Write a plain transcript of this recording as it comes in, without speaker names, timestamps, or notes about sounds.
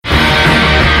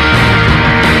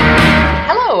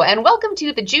and welcome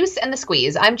to The Juice and the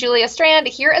Squeeze. I'm Julia Strand,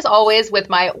 here as always with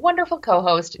my wonderful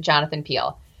co-host, Jonathan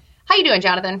Peel. How you doing,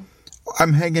 Jonathan?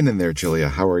 I'm hanging in there, Julia.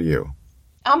 How are you?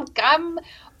 I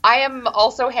am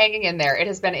also hanging in there. It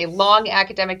has been a long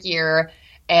academic year,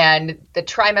 and the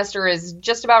trimester is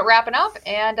just about wrapping up,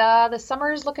 and the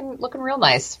summer is looking real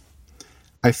nice.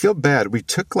 I feel bad. We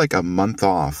took like a month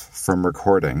off from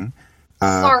recording.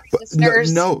 Sorry,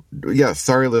 listeners.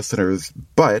 Sorry, listeners.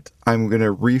 But I'm going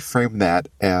to reframe that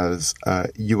as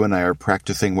you and I are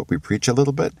practicing what we preach a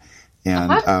little bit,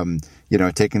 and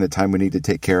taking the time we need to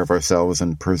take care of ourselves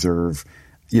and preserve,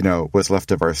 what's left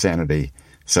of our sanity.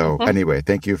 So anyway,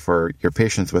 thank you for your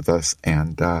patience with us,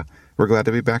 and we're glad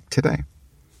to be back today.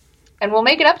 And we'll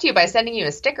make it up to you by sending you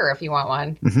a sticker if you want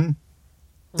one. Mm-hmm.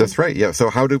 That's right. Yeah.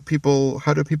 So how do people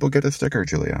get a sticker,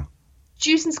 Julia?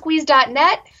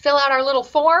 juiceandsqueeze.net, fill out our little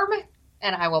form,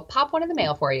 and I will pop one in the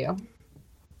mail for you.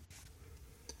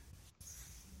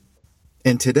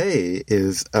 And today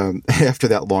is, after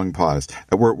that long pause,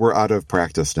 we're out of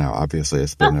practice now. Obviously,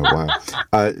 it's been a while.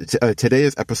 Today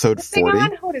is episode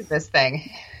 40. What is this thing?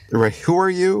 Right. Who are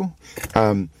you?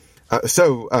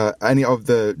 So any of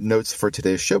the notes for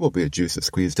today's show will be at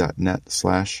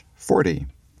juiceandsqueeze.net/40.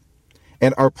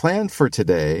 And our plan for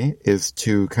today is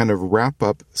to kind of wrap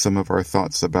up some of our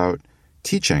thoughts about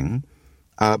teaching.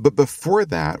 But before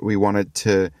that, we wanted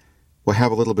to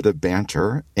have a little bit of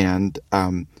banter and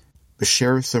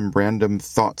share some random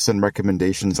thoughts and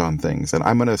recommendations on things. And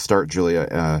I'm going to start,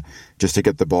 Julia, just to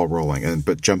get the ball rolling,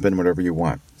 but jump in whatever you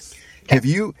want. Okay.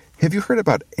 Have you heard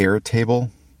about Airtable?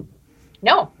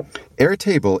 No.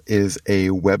 Airtable is a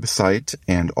website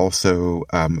and also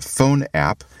phone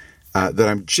app that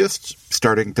I'm just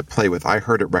starting to play with. I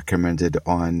heard it recommended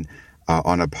on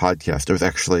a podcast.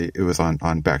 It was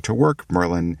on Back to Work.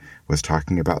 Merlin was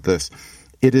talking about this.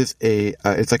 It is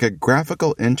it's like a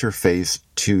graphical interface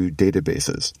to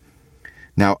databases.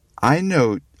 Now, I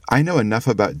know enough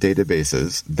about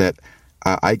databases that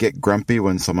I get grumpy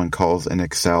when someone calls an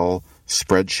Excel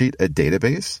spreadsheet a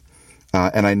database.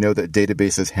 And I know that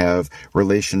databases have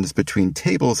relations between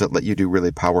tables that let you do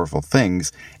really powerful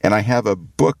things. And I have a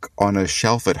book on a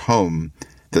shelf at home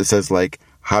that says, like,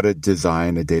 how to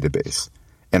design a database.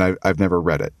 And I've never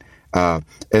read it.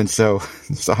 And so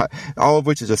all of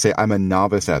which is to say I'm a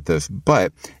novice at this.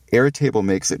 But Airtable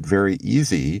makes it very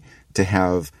easy to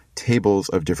have tables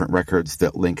of different records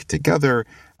that link together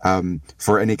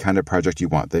for any kind of project you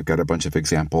want. They've got a bunch of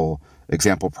example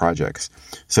projects.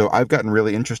 So I've gotten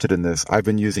really interested in this. I've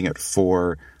been using it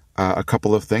for a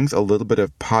couple of things, a little bit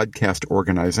of podcast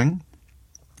organizing.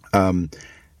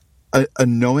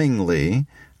 Unknowingly,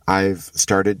 I've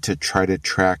started to try to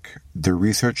track the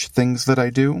research things that I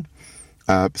do.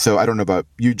 So I don't know about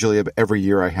you, Julia, but every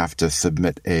year I have to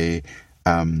submit a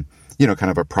kind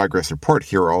of a progress report.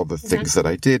 Here are all the things that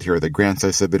I did. Here are the grants I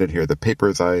submitted. Here are the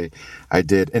papers I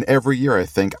did. And every year I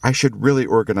think I should really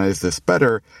organize this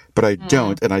better, but I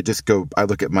don't. And I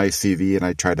look at my CV and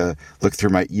I try to look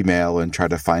through my email and try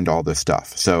to find all this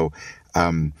stuff. So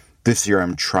this year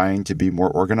I'm trying to be more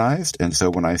organized. And so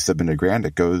when I submit a grant,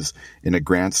 it goes in a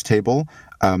grants table.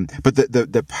 But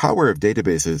the power of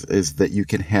databases is that you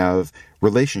can have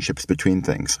relationships between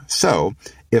things. So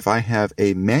if I have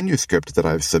a manuscript that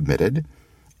I've submitted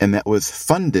and that was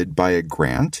funded by a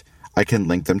grant, I can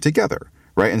link them together,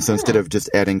 right? And so instead of just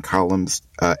adding columns,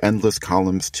 endless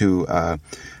columns to a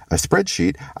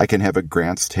spreadsheet, I can have a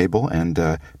grants table and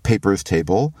a papers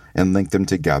table and link them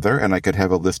together. And I could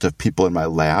have a list of people in my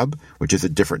lab, which is a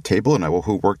different table, and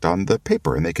who worked on the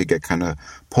paper, and they could get kind of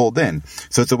pulled in.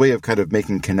 So it's a way of kind of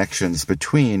making connections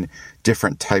between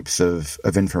different types of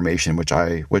information, which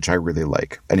I really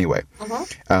like. Anyway,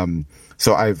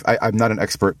 so I'm not an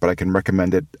expert, but I can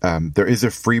recommend it. There is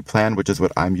a free plan, which is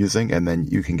what I'm using, and then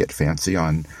you can get fancy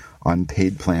on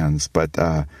paid plans. But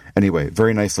anyway,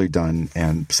 very nicely done,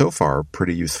 and so far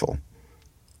pretty useful.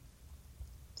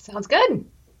 Sounds good.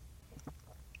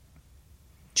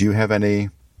 Do you have any?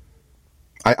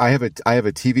 I have a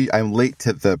TV. I'm late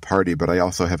to the party, but I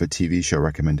also have a TV show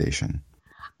recommendation.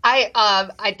 I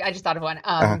just thought of one.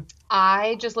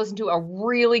 I just listened to a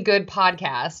really good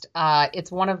podcast.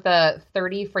 It's one of the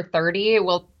 30 for 30.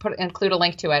 We'll include a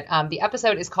link to it. The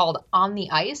episode is called On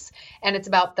the Ice, and it's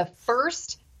about the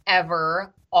first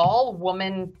ever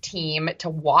all-woman team to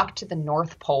walk to the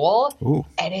North Pole. Ooh.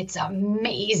 And it's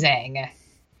amazing.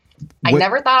 I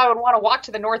never thought I would want to walk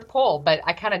to the North Pole, but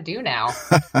I kind of do now.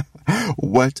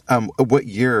 What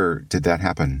year did that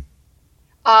happen?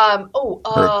 Or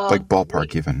like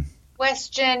ballpark even.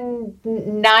 Question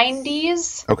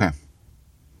 90s. Okay.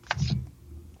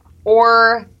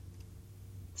 Or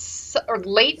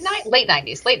late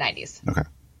 90s. Okay.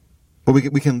 Well,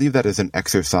 we can leave that as an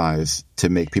exercise to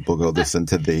make people go listen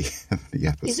to the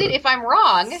episode. Is it? If I'm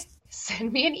wrong,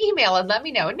 send me an email and let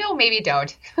me know. No, maybe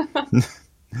don't.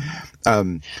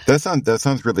 That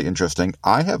sounds really interesting.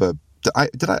 I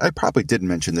probably did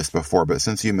mention this before, but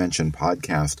since you mentioned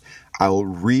podcast, I'll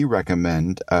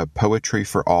re-recommend Poetry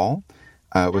for All,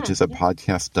 which is a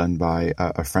podcast done by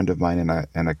a friend of mine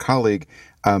and a colleague.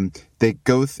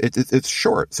 It's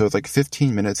short, so it's like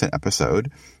 15 minutes an episode.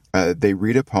 They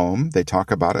read a poem, they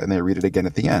talk about it, and they read it again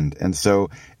at the end. And so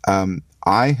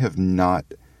I have not.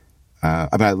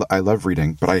 I love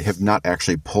reading, but I have not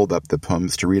actually pulled up the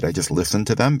poems to read. I just listen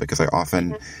to them because I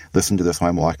often listen to this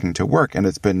while I'm walking to work, and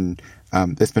it's been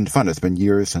fun. It's been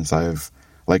years since I've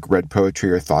read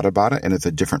poetry or thought about it, and it's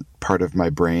a different part of my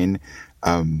brain,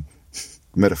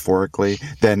 metaphorically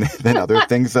than other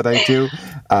things that I do.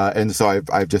 And so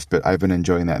I've been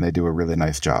enjoying that, and they do a really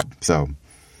nice job. So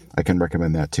I can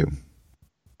recommend that too.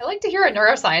 I like to hear a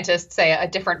neuroscientist say a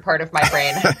different part of my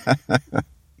brain.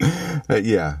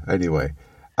 Yeah. Anyway,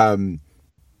 I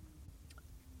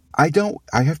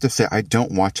have to say, I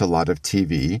don't watch a lot of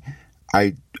TV.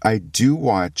 I do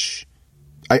watch,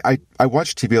 I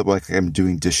watch TV like I'm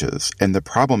doing dishes. And the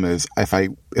problem is if I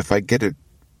get it,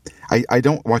 I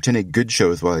don't watch any good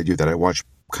shows while I do that. I watch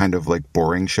kind of like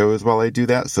boring shows while I do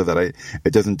that so that it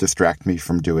doesn't distract me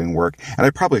from doing work. And I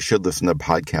probably should listen to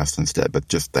podcasts instead, but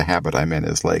just the habit I'm in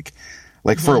is like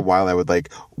for a while, I would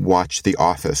watch The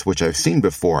Office, which I've seen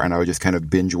before, and I would just kind of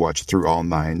binge watch through all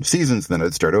 9 seasons, and then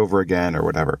I'd start over again or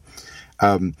whatever.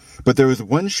 But there was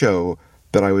one show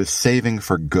that I was saving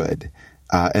for good,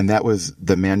 and that was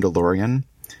The Mandalorian,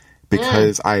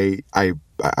 because I'm a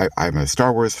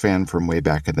Star Wars fan from way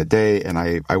back in the day, and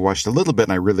I watched a little bit,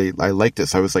 and I liked it,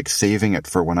 so I was saving it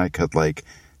for when I could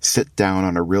sit down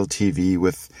on a real TV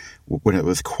when it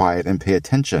was quiet and pay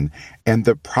attention. And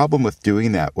the problem with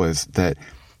doing that was that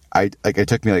it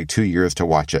took me 2 years to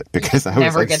watch it because I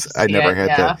never had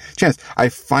the chance. I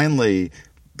finally,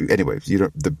 anyways,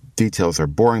 the details are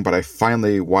boring, but I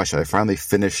finally watched it. I finally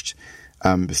finished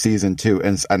season 2,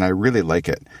 and I really like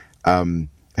it. Are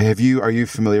you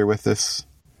familiar with this?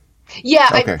 Yeah,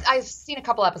 okay. I've seen a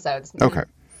couple episodes. Okay.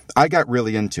 I got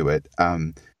really into it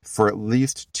for at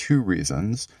least 2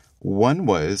 reasons. One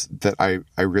was that I'm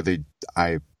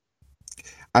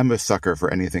a sucker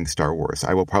for anything Star Wars.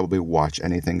 I will probably watch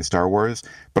anything Star Wars,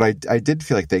 but I did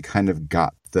feel like they kind of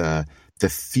got the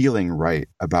feeling right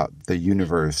about the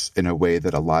universe in a way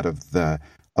that a lot of the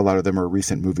more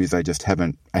recent movies I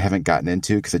haven't gotten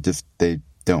into because they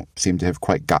don't seem to have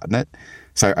quite gotten it.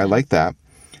 So I like that.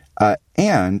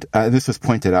 And this was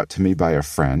pointed out to me by a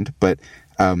friend, but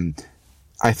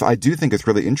I do think it's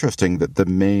really interesting that the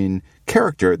main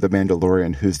character, the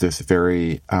Mandalorian, who's this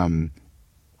very kind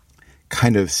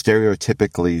of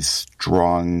stereotypically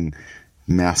strong,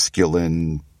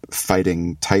 masculine,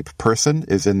 fighting type person,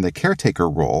 is in the caretaker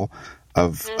role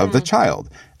of the child.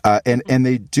 And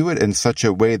they do it in such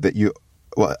a way that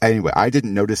anyway, I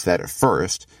didn't notice that at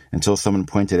first until someone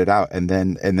pointed it out. And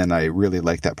then I really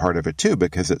like that part of it too,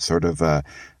 because it's sort of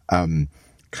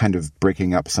kind of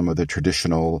breaking up some of the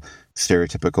traditional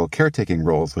stereotypical caretaking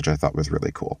roles, which I thought was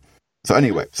really cool. So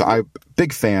anyway, I'm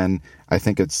big fan. I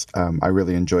think I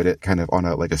really enjoyed it kind of on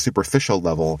a superficial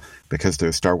level because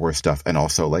there's Star Wars stuff, and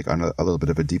also on a little bit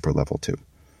of a deeper level too.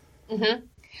 Mm-hmm.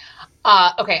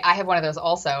 Okay, I have one of those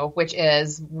also, which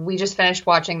is we just finished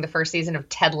watching the first season of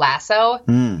Ted Lasso.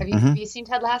 Have you seen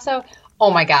Ted Lasso?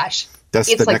 Oh my gosh.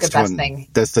 It's the next best thing.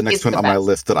 That's the next one on my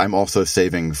list that I'm also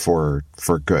saving for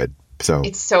good. So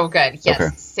it's so good. Yes. Okay.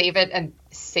 Save it and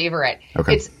savor it.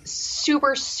 Okay. It's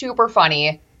super, super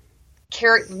funny.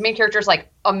 Main character is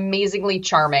amazingly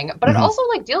charming, but it also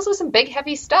deals with some big,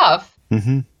 heavy stuff.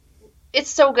 Mm-hmm.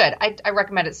 It's so good. I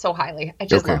recommend it so highly. I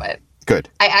just love it. Good.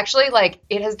 I actually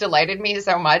it has delighted me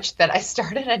so much that I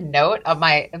started a note of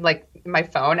my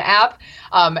phone app.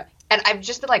 And I've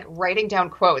just been writing down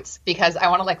quotes because I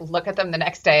want to look at them the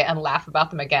next day and laugh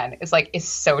about them again. It's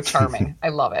so charming. I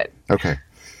love it. Okay.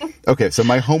 Okay. So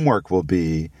my homework will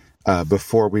be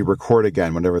before we record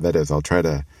again, whenever that is. I'll try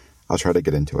to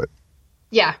get into it.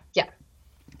 Yeah. Yeah.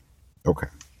 Okay.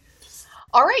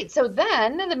 All right. So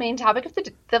then the main topic of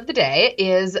the day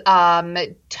is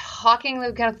talking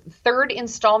the kind of third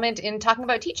installment in talking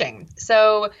about teaching.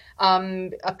 So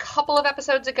a couple of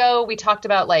episodes ago, we talked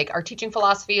about our teaching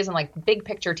philosophies and big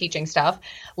picture teaching stuff.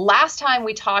 Last time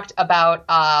we talked about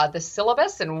the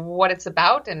syllabus and what it's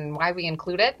about and why we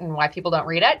include it and why people don't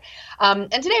read it.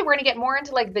 And today we're going to get more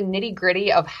into the nitty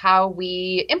gritty of how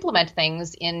we implement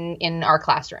things in our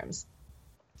classrooms.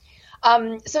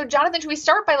 So Jonathan, should we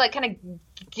start by kind of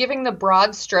giving the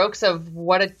broad strokes of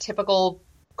what a typical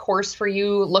course for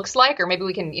you looks like, or maybe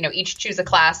we can, each choose a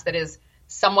class that is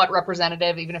somewhat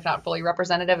representative, even if not fully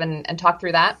representative, and talk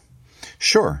through that.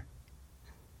 Sure.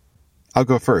 I'll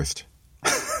go first.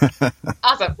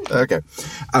 Awesome. Okay.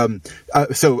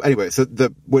 So anyway,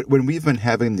 when we've been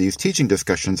having these teaching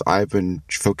discussions, I've been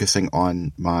focusing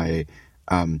on my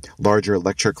larger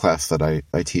lecture class that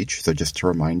I teach. So just to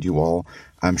remind you all,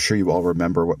 I'm sure you all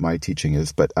remember what my teaching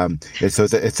is, but it's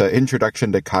an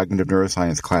introduction to cognitive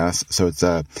neuroscience class. So it's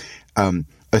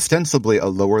ostensibly a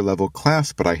lower level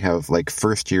class, but I have like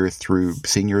first year through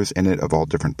seniors in it of all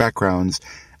different backgrounds.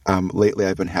 Lately,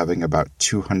 I've been having about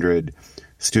 200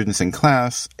 students in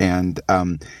class, and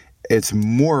it's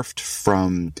morphed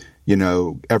from,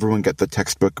 everyone get the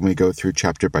textbook and we go through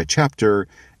chapter by chapter.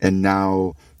 And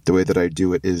now the way that I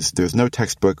do it is there's no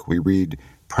textbook. We read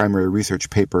primary research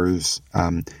papers,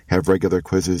 have regular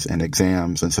quizzes and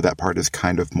exams. And so that part is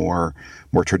kind of more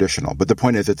traditional. But the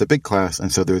point is it's a big class.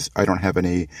 And so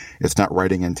it's not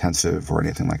writing intensive or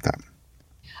anything like that.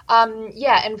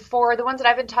 And for the ones that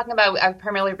I've been talking about, I've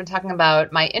primarily been talking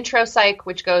about my intro psych,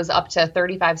 which goes up to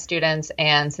 35 students,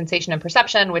 and sensation and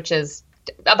perception, which is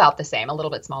about the same, a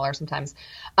little bit smaller sometimes.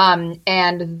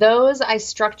 And those I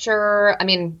structure,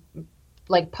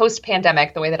 like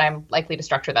post-pandemic, the way that I'm likely to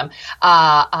structure them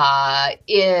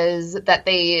is that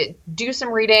they do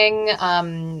some reading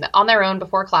on their own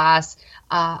before class.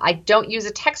 I don't use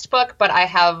a textbook, but I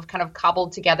have kind of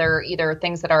cobbled together either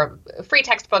things that are free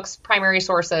textbooks, primary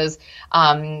sources,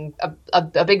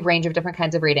 a big range of different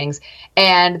kinds of readings.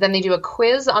 And then they do a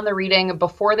quiz on the reading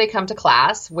before they come to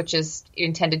class, which is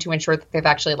intended to ensure that they've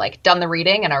actually done the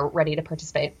reading and are ready to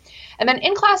participate. And then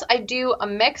in class, I do a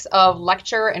mix of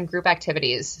lecture and group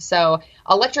activities. So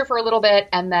I'll lecture for a little bit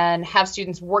and then have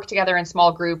students work together in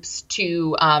small groups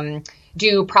to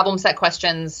do problem set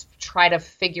questions, try to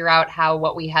figure out how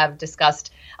what we have discussed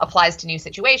applies to new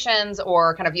situations,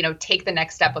 or kind of, take the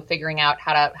next step of figuring out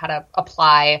how to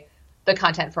apply the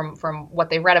content from what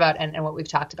they've read about and what we've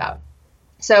talked about.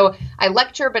 So I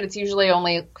lecture, but it's usually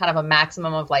only kind of a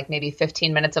maximum of maybe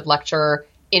 15 minutes of lecture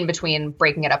in between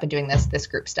breaking it up and doing this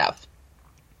group stuff.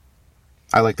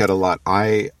 I like that a lot.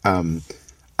 I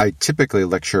typically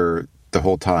lecture the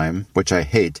whole time, which I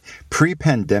hate.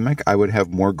 Pre-pandemic, I would have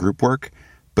more group work,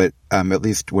 but at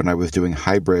least when I was doing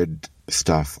hybrid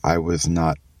stuff, I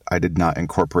did not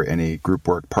incorporate any group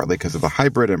work, partly because of the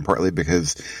hybrid and partly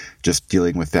because just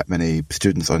dealing with that many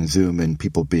students on Zoom and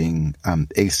people being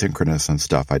asynchronous and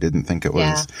stuff, I didn't think it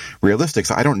was realistic.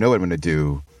 So I don't know what I'm going to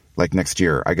do next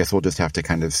year. I guess we'll just have to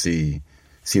kind of see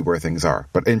where things are.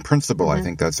 But in principle, I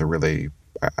think that's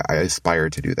I aspire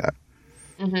to do that.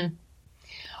 Mm-hmm.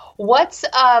 What's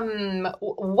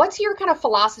your kind of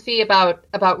philosophy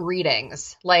about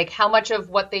readings? How much of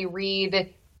what they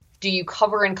read do you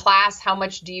cover in class? How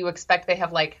much do you expect they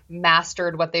have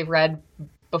mastered what they've read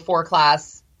before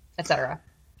class, etc.?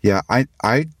 Yeah,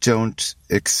 I don't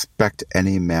expect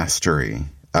any mastery,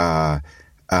 but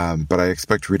I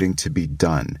expect reading to be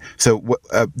done. So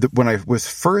when I was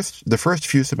the first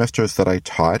few semesters that I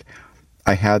taught,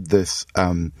 I had this.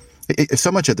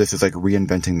 So much of this is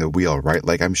reinventing the wheel, right?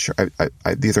 I'm sure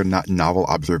these are not novel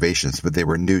observations, but they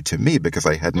were new to me because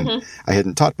I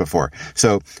hadn't taught before.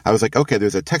 So I was okay,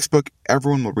 there's a textbook.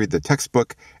 Everyone will read the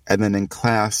textbook. And then in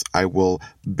class, I will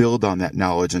build on that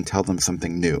knowledge and tell them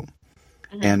something new.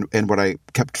 Mm-hmm. And what I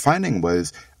kept finding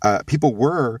was people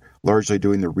were largely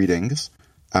doing the readings,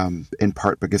 in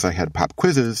part because I had pop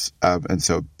quizzes, and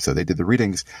so they did the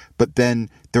readings. But then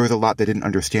there was a lot they didn't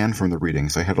understand from the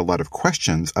readings. I had a lot of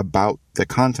questions about the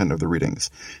content of the readings.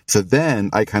 So then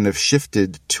I kind of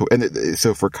shifted to,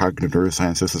 so for cognitive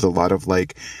neuroscience, this is a lot of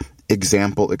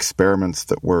example experiments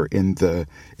that were in the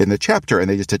chapter, and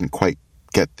they just didn't quite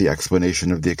get the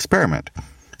explanation of the experiment.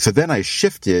 So then I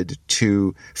shifted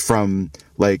from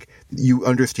you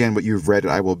understand what you've read,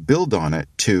 I will build on it,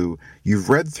 to you've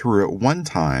read through it one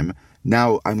time.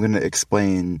 Now I'm going to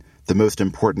explain the most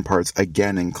important parts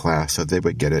again in class, so they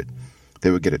would get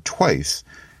it twice.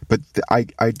 But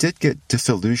I did get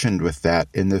disillusioned with that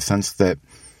in the sense that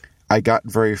I got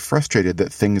very frustrated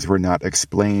that things were not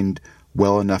explained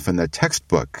well enough in the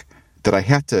textbook, that I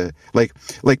had to,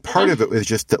 part of it was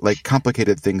just that,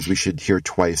 complicated things we should hear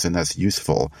twice, and that's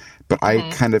useful. But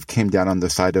I kind of came down on the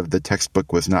side of the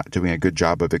textbook was not doing a good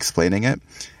job of explaiing it.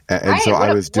 And right. So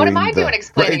I was doing what am I doing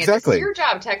explaining right, exactly. it? It's your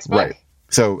job, textbook. Right.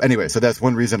 So anyway, so that's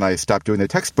one reason I stopped doing the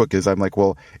textbook is I'm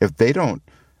well, if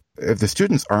the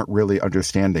students aren't really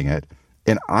understanding it,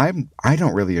 and I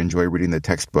don't really enjoy reading the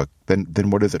textbook,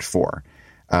 then what is it for?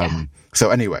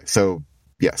 So anyway, so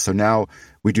now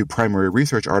we do primary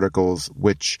research articles,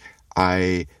 which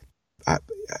I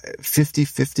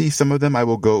 50-50. Some of them I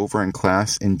will go over in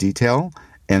class in detail,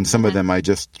 and some of them I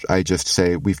just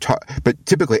say we've talked, but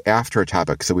typically after a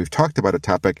topic. So we've talked about a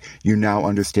topic. You now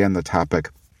understand the topic.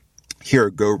 Here,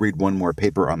 go read one more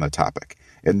paper on the topic.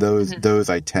 And those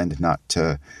I tend not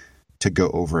to go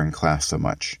over in class so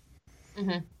much.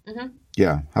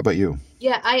 Yeah. How about you?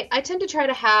 Yeah, I tend to try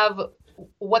to have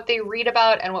what they read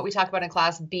about and what we talk about in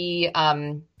class be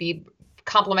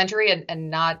complementary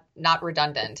and not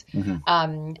redundant.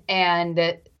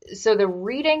 And so the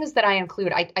readings that I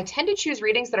include, I tend to choose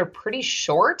readings that are pretty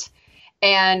short,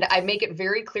 and I make it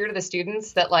very clear to the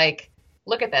students that, like,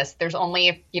 look at this. There's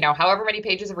only, however many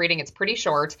pages of reading. It's pretty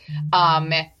short.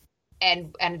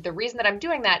 And the reason that I'm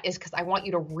doing that is because I want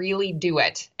you to really do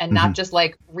it and not just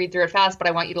like read through it fast, but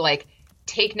I want you to like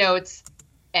take notes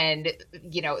and,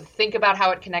 think about how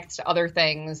it connects to other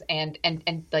things and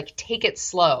like take it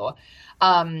slow.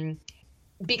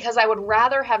 Because I would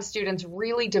rather have students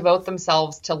really devote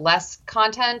themselves to less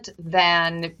content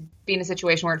than be in a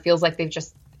situation where it feels like they've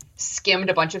just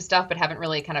skimmed a bunch of stuff but haven't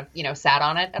really kind of, sat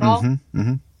on it at all.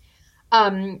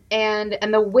 And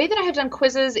the way that I have done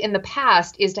quizzes in the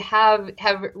past is to have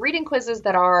reading quizzes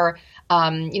that are,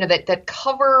 that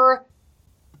cover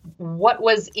what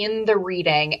was in the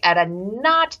reading at a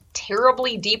not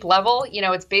terribly deep level.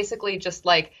 It's basically just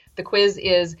like the quiz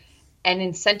is an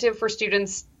incentive for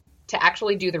students to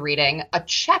actually do the reading, a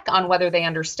check on whether they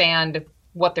understand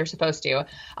what they're supposed to,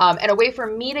 and a way for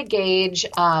me to gauge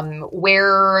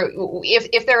where,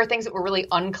 if there are things that were really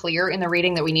unclear in the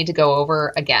reading that we need to go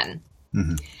over again.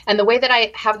 And the way that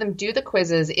I have them do the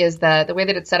quizzes is the way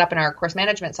that it's set up in our course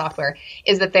management software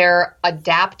is that they're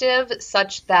adaptive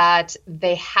such that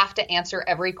they have to answer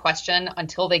every question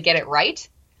until they get it right.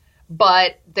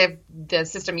 But the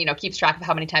system, keeps track of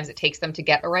how many times it takes them to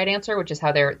get a right answer, which is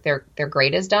how their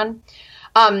grade is done.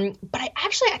 But I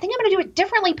think I'm going to do it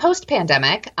differently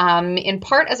post-pandemic, in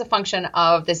part as a function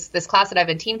of this class that I've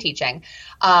been team teaching.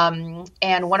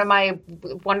 And one of my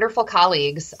wonderful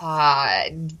colleagues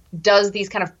does these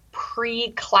kind of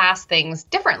pre-class things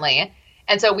differently.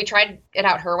 And so we tried it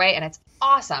out her way, and it's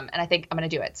awesome. And I think I'm going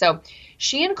to do it. So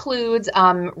she includes,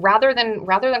 rather than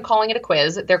calling it a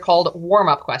quiz, they're called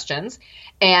warm-up questions.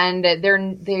 And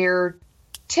they're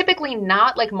typically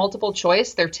not like multiple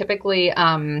choice. They're typically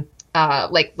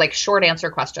like short answer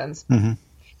questions.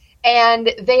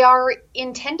 And they are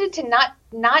intended to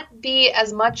not be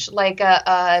as much like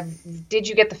a did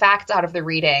you get the facts out of the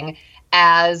reading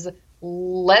as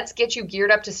let's get you geared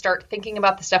up to start thinking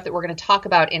about the stuff that we're going to talk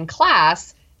about in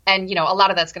class. And, a lot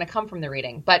of that's going to come from the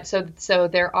reading. But so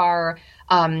there are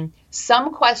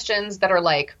some questions that are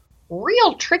like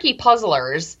real tricky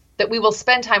puzzlers that we will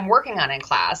spend time working on in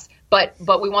class, but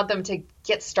we want them to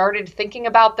get started thinking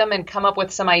about them and come up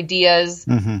with some ideas,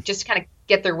 just to kind of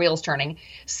get their wheels turning.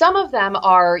 Some of them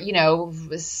are,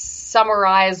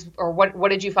 summarize, or what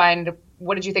did you find?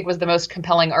 What did you think was the most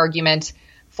compelling argument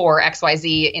for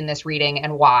XYZ in this reading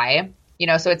and why?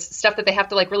 So it's stuff that they have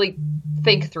to like really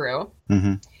think through.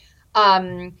 And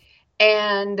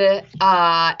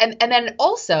then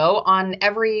also on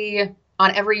every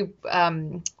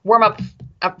warm up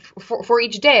for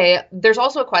each day, there's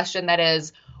also a question that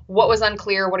is, what was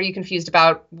unclear? What are you confused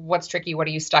about? What's tricky? What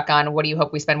are you stuck on? What do you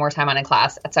hope we spend more time on in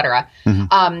class, et cetera?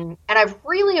 And I've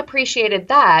really appreciated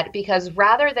that because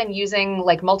rather than using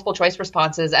like multiple choice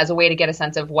responses as a way to get a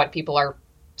sense of what people are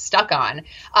stuck on,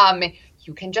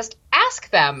 you can just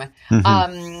ask them.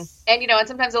 And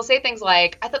sometimes they'll say things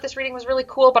like, I thought this reading was really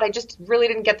cool, but I just really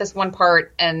didn't get this one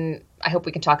part. And I hope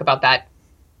we can talk about that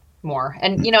more.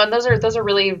 And, and those are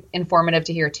really informative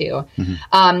to hear too.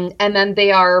 And then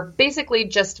they are basically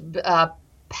just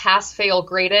pass fail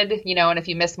graded, and if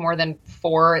you miss more than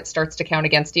 4, it starts to count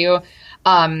against you.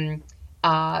 So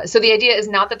the idea is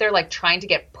not that they're like trying to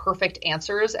get perfect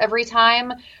answers every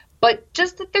time, but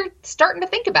just that they're starting to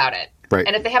think about it. Right.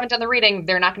 And if they haven't done the reading,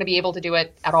 they're not going to be able to do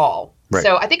it at all. Right.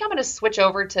 So I think I'm going to switch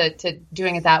over to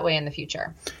doing it that way in the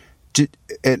future.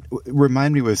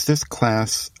 Remind me, was this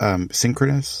class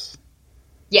synchronous?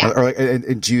 Yeah. Or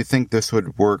do you think this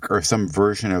would work, or some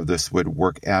version of this would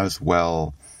work as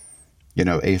well,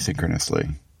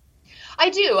 asynchronously? I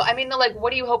do. I mean,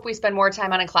 what do you hope we spend more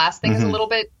time on in class thing is a little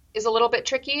bit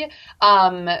tricky.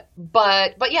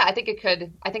 But yeah, I think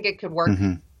it could work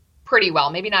pretty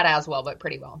well. Maybe not as well, but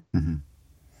pretty well.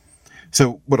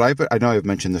 So I know I've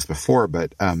mentioned this before,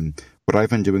 but what I've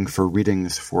been doing for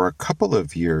readings for a couple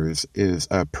of years is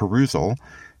Perusal.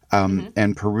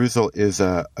 And Perusal is it's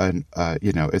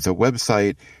a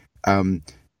website.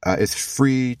 It's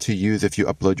free to use if you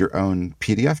upload your own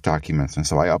PDF documents. And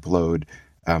so I upload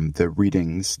the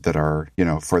readings that are,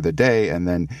 for the day. And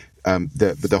then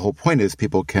the whole point is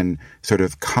people can sort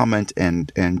of comment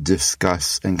and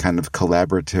discuss and kind of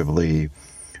collaboratively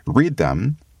read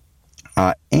them.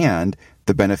 And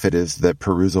the benefit is that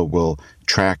Perusal will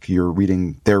track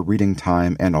their reading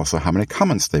time and also how many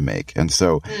comments they make. And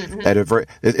so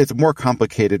it's more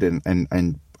complicated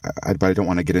but I don't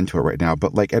want to get into it right now.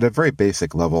 But like at a very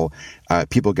basic level,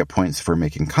 people get points for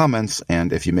making comments.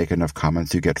 And if you make enough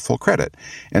comments, you get full credit.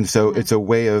 And so it's a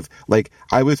way of like,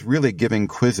 I was really giving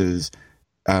quizzes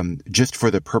just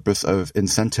for the purpose of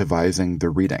incentivizing the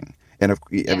reading. And,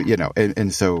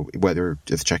 and so whether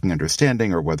it's checking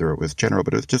understanding or whether it was general,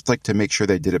 but it was just like to make sure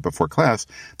they did it before class.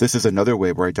 This is another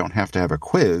way where I don't have to have a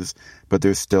quiz, but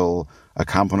there's still a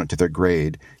component to their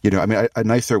grade. A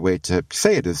nicer way to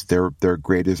say it is their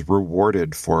grade is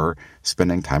rewarded for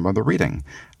spending time on the reading.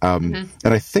 And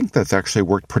I think that's actually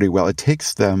worked pretty well. It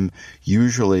takes them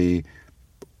usually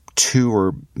 2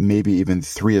 or maybe even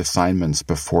 3 assignments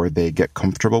before they get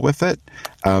comfortable with it.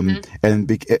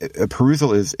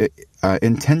 Perusal is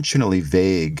intentionally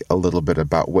vague a little bit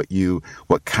about what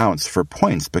counts for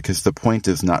points, because the point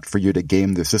is not for you to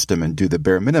game the system and do the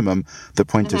bare minimum. The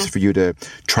point is for you to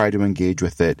try to engage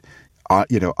with it,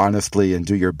 honestly and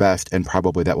do your best, and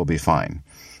probably that will be fine.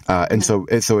 So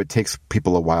it takes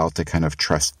people a while to kind of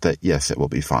trust that, yes, it will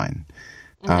be fine.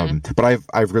 But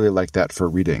I've really liked that for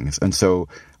readings. And so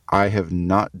I have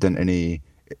not done any,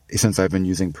 since I've been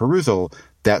using Perusal,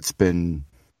 that's been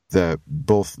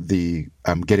both the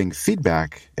getting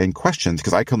feedback and questions,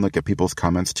 because I can look at people's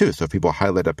comments too. So if people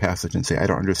highlight a passage and say, I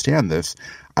don't understand this,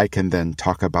 I can then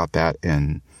talk about that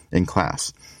in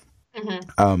class. Yeah,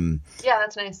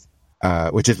 that's nice.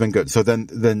 Which has been good. So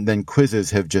then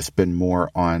quizzes have just been more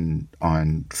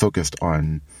focused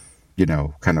on,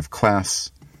 kind of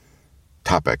class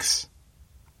topics.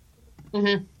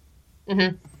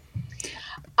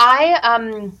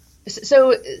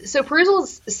 So Perusal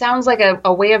sounds like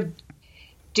a way of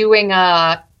doing in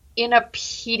a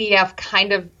PDF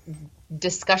kind of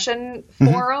discussion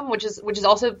forum, which is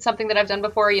also something that I've done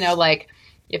before. Like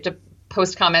you have to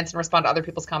post comments and respond to other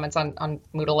people's comments on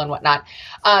Moodle and whatnot.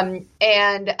 The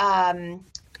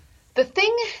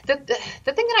thing that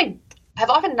I have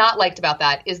often not liked about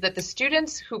that is that the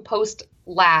students who post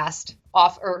last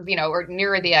or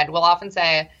nearer the end will often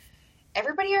say,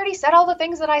 everybody already said all the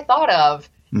things that I thought of.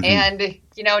 And,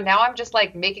 now I'm just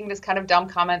like making this kind of dumb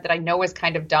comment that I know is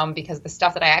kind of dumb because the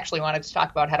stuff that I actually wanted to talk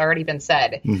about had already been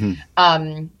said.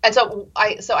 And so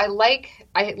I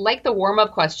like the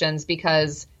warm-up questions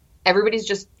because everybody's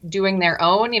just doing their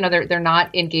own, they're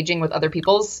not engaging with other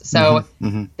people's. So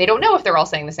they don't know if they're all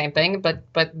saying the same thing, but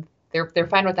they're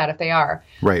fine with that if they are.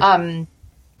 Right.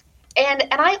 And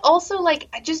I also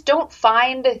I just don't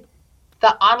find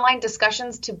the online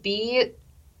discussions to be,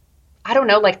 I don't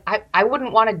know, I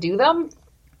wouldn't want to do them.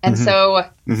 And so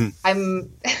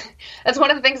that's one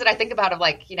of the things that I think about of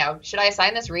should I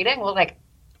assign this reading? Well,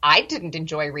 I didn't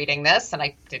enjoy reading this and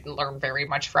I didn't learn very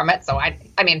much from it. So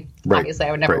obviously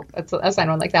I would never assign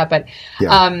one like that, but,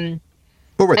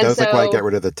 Well, right. That was why I got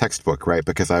rid of the textbook, right?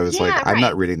 Because I was I'm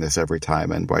not reading this every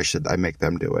time, and why should I make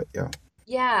them do it?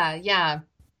 Yeah.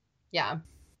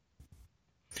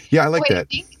 Yeah, I like that.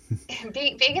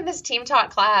 Being in this team taught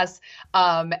class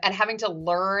and having to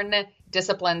learn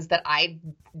disciplines that I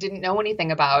didn't know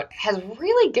anything about has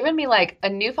really given me a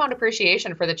newfound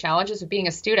appreciation for the challenges of being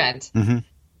a student.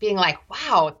 Being like,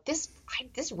 wow, this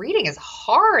reading is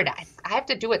hard. I have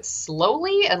to do it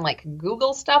slowly and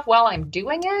Google stuff while I'm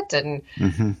doing it. And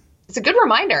it's a good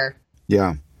reminder.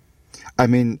 Yeah. I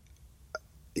mean,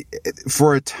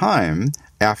 for a time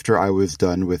after I was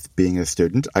done with being a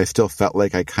student, I still felt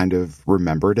like I kind of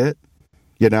remembered it.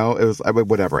 It was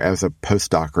whatever, as a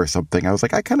postdoc or something. I was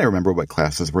like, I kind of remember what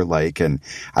classes were like. And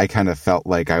I kind of felt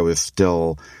like I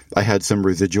had some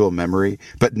residual memory.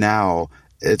 But now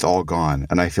it's all gone.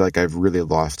 And I feel like I've really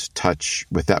lost touch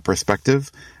with that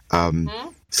perspective.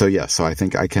 So I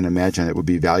think I can imagine it would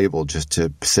be valuable just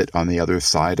to sit on the other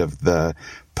side of the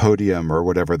podium or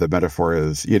whatever the metaphor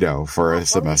is, for a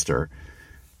semester.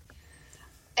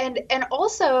 And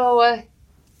also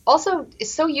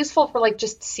it's so useful for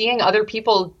just seeing other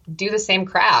people do the same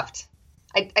craft.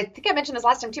 I think I mentioned this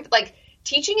last time too, but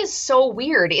teaching is so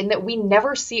weird in that we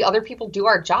never see other people do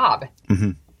our job.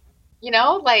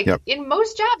 In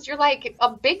most jobs, you're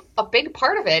a big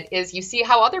part of it is you see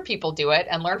how other people do it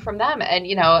and learn from them. And,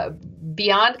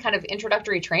 beyond kind of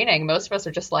introductory training, most of us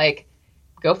are just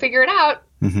go figure it out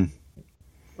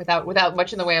without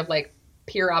much in the way of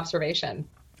peer observation.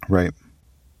 Right.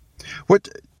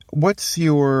 What's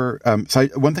your,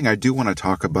 one thing I do want to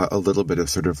talk about a little bit of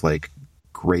sort of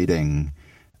grading,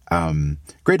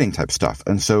 grading type stuff.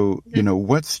 And so,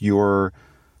 what's your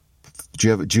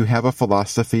do you have a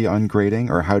philosophy on grading,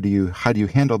 or how do you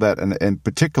handle that? And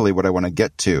particularly what I want to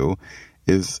get to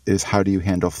is how do you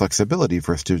handle flexibility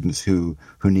for students who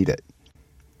need it?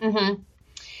 Mm-hmm.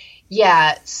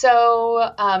 Yeah.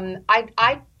 So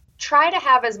I try to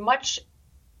have as much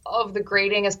of the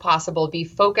grading as possible be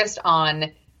focused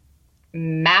on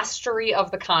mastery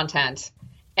of the content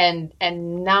and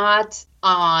not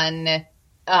on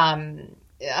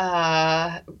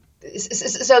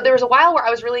so there was a while where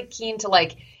I was really keen to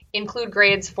include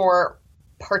grades for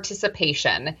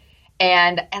participation,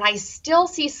 and I still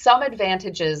see some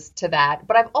advantages to that,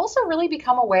 but I've also really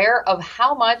become aware of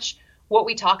how much what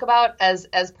we talk about as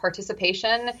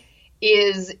participation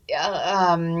is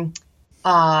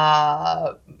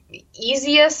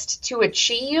easiest to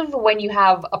achieve when you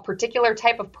have a particular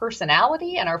type of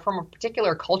personality and are from a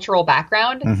particular cultural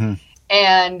background. Mm-hmm.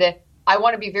 And I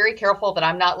want to be very careful that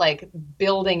I'm not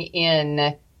building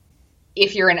in,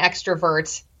 if you're an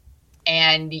extrovert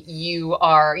and you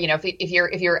are,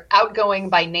 if you're outgoing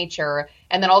by nature,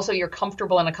 and then also you're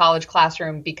comfortable in a college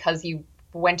classroom because you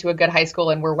went to a good high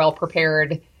school and were well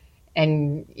prepared,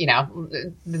 and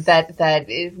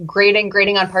that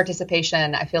grading on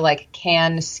participation, I feel like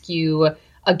can skew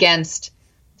against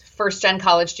first gen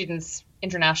college students,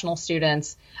 international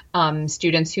students,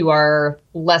 students who are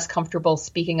less comfortable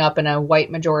speaking up in a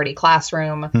white majority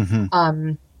classroom.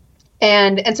 Mm-hmm.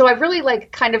 And so I've really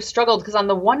kind of struggled, because on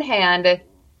the one hand, I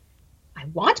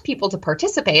want people to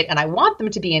participate and I want them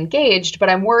to be engaged, but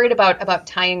I'm worried about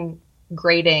tying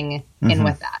grading in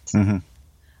with that. Mm-hmm.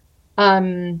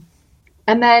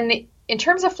 And then in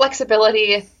terms of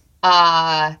flexibility,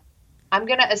 I'm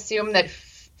going to assume that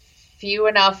few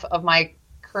enough of my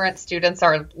current students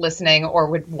are listening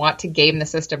or would want to game the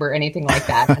system or anything like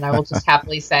that. And I will just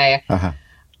happily say, uh-huh.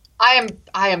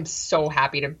 I am so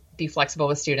happy to be flexible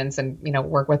with students and,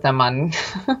 work with them on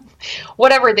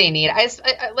whatever they need. I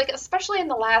especially in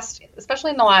the last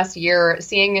year,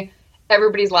 seeing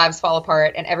everybody's lives fall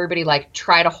apart and everybody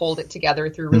try to hold it together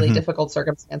through really mm-hmm. difficult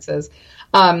circumstances.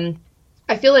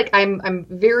 I feel like I'm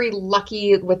very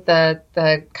lucky with the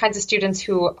kinds of students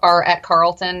who are at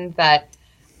Carleton that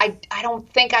I don't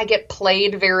think I get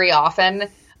played very often. So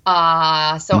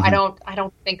mm-hmm. I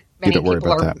don't think many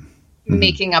people are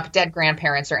making up dead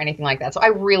grandparents or anything like that. So I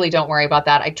really don't worry about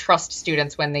that. I trust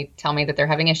students when they tell me that they're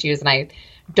having issues, and I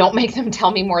don't make them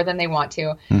tell me more than they want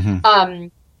to. Mm-hmm.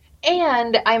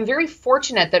 And I'm very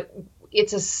fortunate that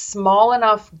it's a small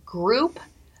enough group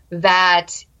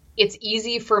that it's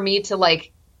easy for me to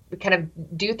kind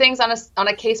of do things on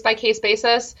a case by case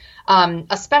basis,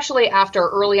 especially after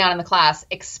early on in the class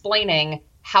explaining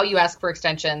how you ask for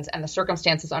extensions and the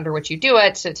circumstances under which you do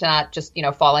it, to not just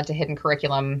fall into hidden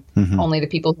curriculum. Mm-hmm. Only the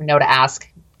people who know to ask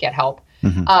get help.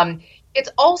 Mm-hmm. It's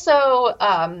also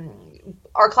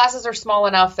our classes are small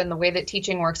enough, and the way that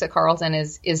teaching works at Carleton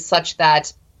is such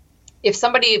that if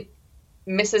somebody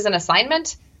misses an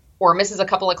assignment or misses a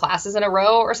couple of classes in a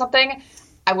row or something,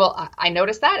 I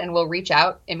notice that and will reach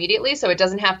out immediately. So it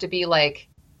doesn't have to be waiting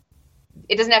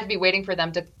for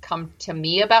them to come to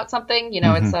me about something.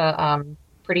 Mm-hmm. It's a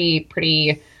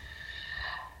pretty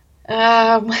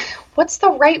what's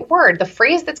the right word? The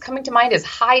phrase that's coming to mind is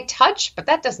high touch, but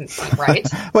that doesn't seem right.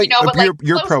 But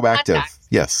you're proactive. Contact.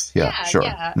 Yes. Yeah, sure.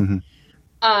 Yeah.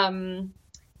 Mm-hmm.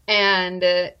 And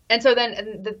so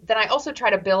then I also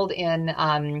try to build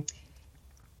in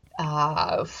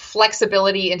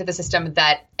flexibility into the system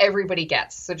that everybody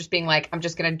gets. So just being I'm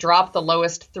just going to drop the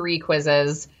lowest 3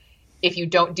 quizzes. If you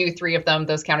don't do 3 of them,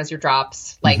 those count as your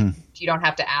drops. Mm-hmm. You don't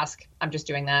have to ask. I'm just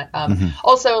doing that. Mm-hmm.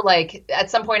 Also,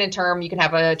 at some point in term, you can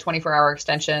have a 24-hour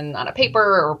extension on a paper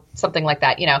or something like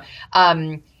that,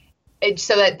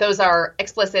 so that those are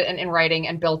explicit and in writing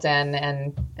and built in,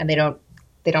 and they don't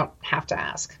have to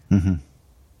ask. Mm-hmm.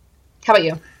 How about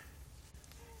you?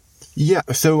 Yeah.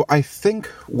 So I think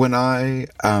when I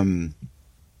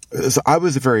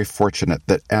was very fortunate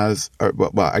that I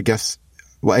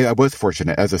was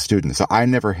fortunate as a student. So I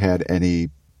never had any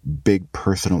big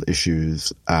personal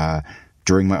issues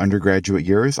during my undergraduate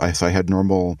years. So I had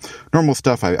normal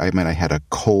stuff. I had a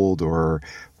cold or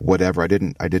whatever. I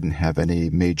didn't have any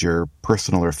major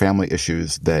personal or family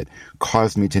issues that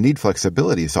caused me to need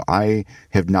flexibility. So I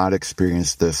have not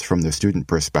experienced this from the student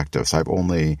perspective. So I've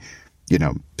only,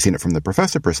 seen it from the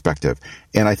professor perspective.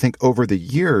 And I think over the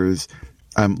years,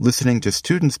 listening to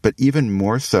students, but even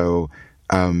more so,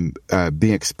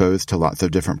 being exposed to lots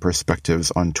of different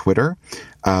perspectives on Twitter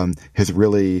has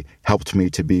really helped me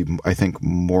to be, I think,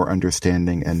 more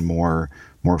understanding and more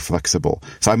more flexible.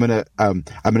 So I'm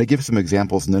gonna give some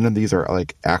examples. None of these are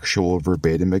like actual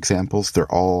verbatim examples.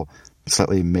 They're all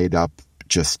slightly made up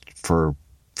just for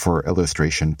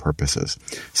illustration purposes.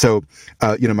 So,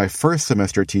 my first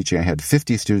semester teaching, I had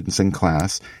 50 students in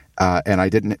class, and I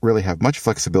didn't really have much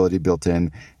flexibility built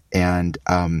in. And,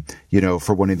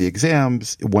 for one of the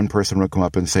exams, one person would come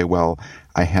up and say, well,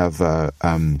 I have a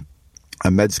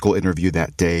med school interview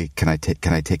that day. Can I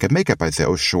take a makeup? I'd say,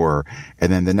 oh, sure.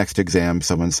 And then the next exam,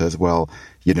 someone says, well,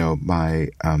 my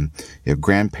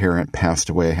grandparent passed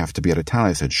away. I have to be out of town.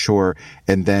 I said, sure.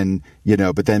 And then,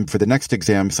 but then for the next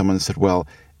exam, someone said, well,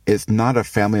 it's not a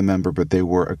family member, but they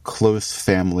were a close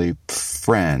family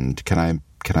friend. Can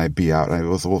I be out? And I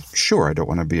was, well, sure. I don't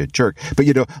want to be a jerk. But,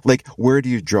 where do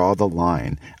you draw the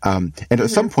line? And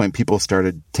at some point, people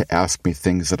started to ask me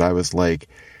things that I was like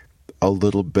a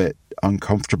little bit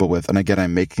uncomfortable with. And again,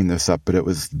 I'm making this up, but it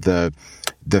was the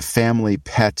family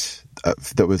pet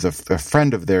that was a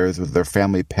friend of theirs, with their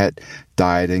family pet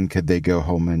died, and could they go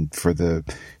home and for the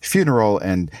funeral?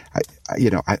 And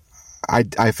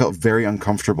I felt very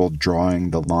uncomfortable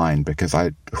drawing the line, because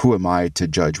who am I to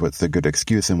judge what's the good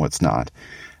excuse and what's not?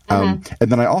 And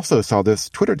then I also saw this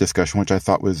Twitter discussion, which I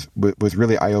thought was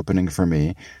really eye-opening for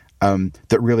me,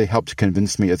 that really helped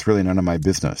convince me it's really none of my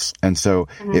business. And so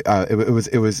it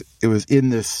was in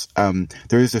this,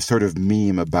 there is this sort of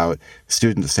meme about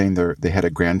students saying they had a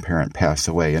grandparent pass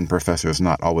away and professors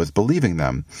not always believing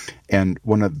them. And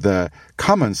one of the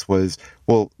comments was,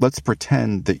 well, let's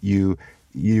pretend that you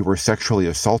were sexually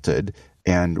assaulted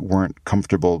and weren't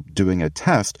comfortable doing a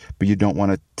test, but you don't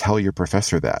want to tell your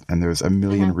professor that. And there's a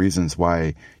million reasons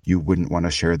why you wouldn't want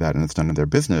to share that, and it's none of their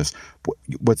business.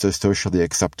 What's a socially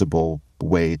acceptable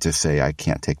way to say I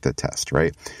can't take the test,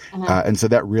 right? And so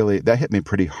that hit me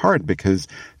pretty hard, because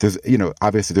there's,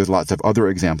 obviously there's lots of other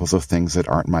examples of things that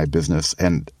aren't my business.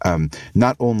 And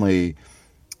not only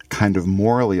kind of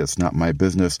morally it's not my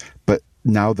business, but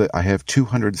now that I have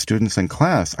 200 students in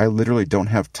class, I literally don't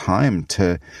have time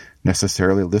to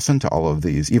necessarily listen to all of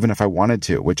these, even if I wanted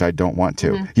to, which I don't want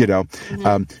to,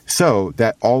 so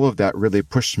that all of that really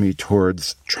pushed me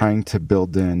towards trying to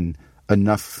build in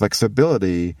enough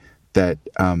flexibility that,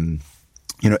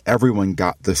 everyone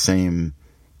got the same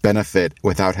benefit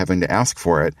without having to ask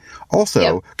for it.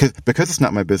 Also, because it's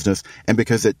not my business, and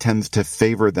because it tends to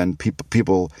favor then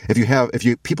people,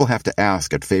 if people have to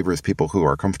ask, it favors people who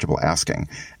are comfortable asking.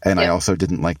 And I also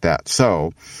didn't like that.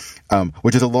 So,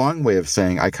 which is a long way of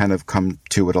saying I kind of come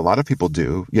to what a lot of people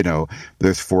do.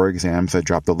 There's 4 exams. I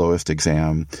dropped the lowest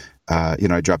exam.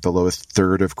 I dropped the lowest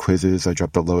third of quizzes. I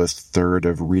dropped the lowest third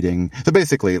of reading. So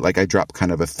basically, I dropped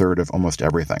kind of a third of almost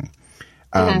everything.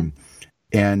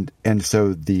 And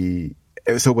so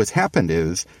what's happened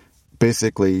is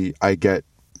basically I get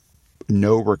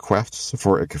no requests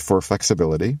for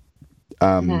flexibility,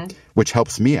 which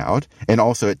helps me out. And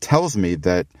also it tells me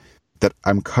that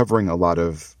I'm covering a lot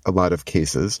of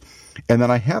cases. And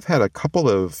then I have had a couple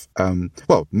of,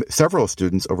 several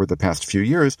students over the past few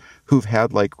years who've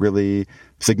had really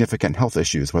significant health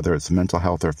issues, whether it's mental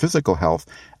health or physical health.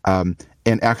 And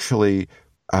actually,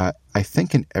 I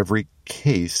think in every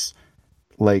case,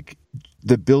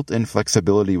 the built-in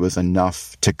flexibility was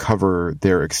enough to cover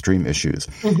their extreme issues,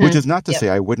 which is not to say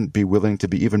I wouldn't be willing to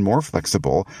be even more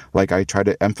flexible. I try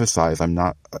to emphasize I'm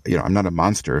not a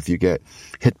monster. If you get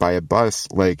hit by a bus,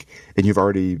 and we've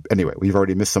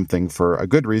already missed something for a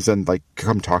good reason,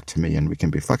 come talk to me and we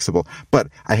can be flexible. But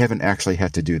I haven't actually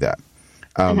had to do that.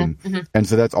 And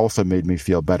so that's also made me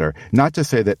feel better. Not to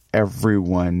say that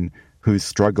everyone who's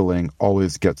struggling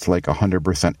always gets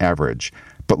 100% average,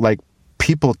 but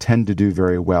people tend to do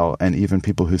very well, and even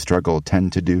people who struggle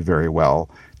tend to do very well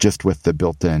just with the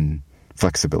built-in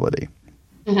flexibility.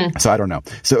 So I don't know.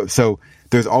 So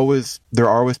there are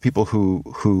always people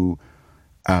who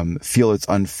feel it's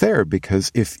unfair,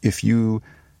 because if you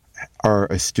are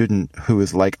a student who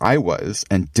is like I was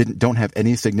and don't have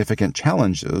any significant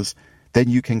challenges, then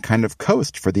you can kind of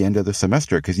coast for the end of the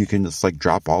semester, because you can just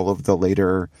drop all of the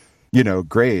later,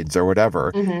 grades or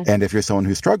whatever. And if you're someone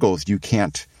who struggles, you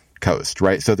can't coast,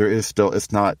 right? So there is still,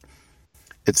 it's not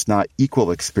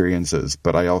equal experiences,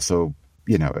 but I also,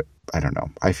 I don't know.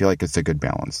 I feel like it's a good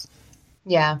balance.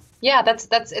 Yeah.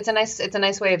 It's a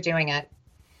nice way of doing it.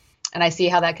 And I see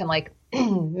how that can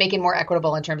make it more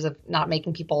equitable in terms of not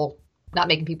making people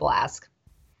ask.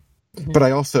 But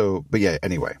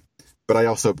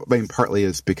partly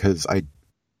is because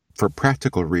for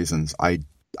practical reasons, I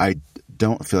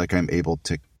don't feel like I'm able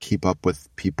to keep up with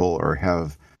people or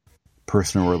have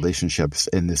personal relationships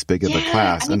in this big of a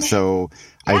class. And so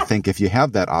I think if you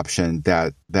have that option,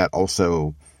 that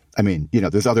also, I mean,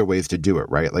 there's other ways to do it,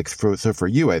 right? Like, so for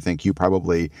you, I think you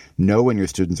probably know when your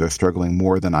students are struggling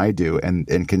more than I do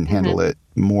and can handle it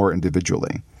more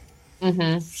individually.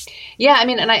 Yeah, I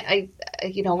mean, and I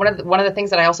one of the things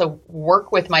that I also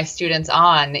work with my students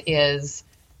on is,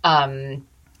 I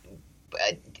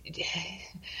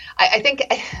think,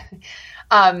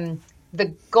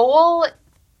 the goal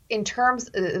in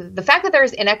terms, the fact that there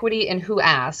is inequity in who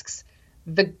asks,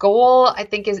 the goal I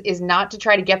think is not to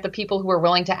try to get the people who are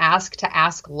willing to ask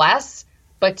less,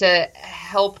 but to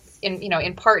help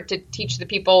in part to teach the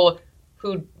people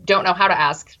who don't know how to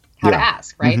ask to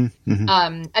ask, right?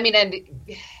 I mean,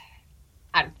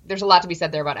 and there's a lot to be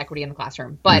said there about equity in the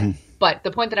classroom, but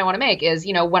the point that I want to make is,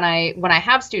 when I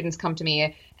have students come to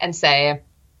me and say,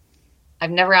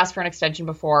 I've never asked for an extension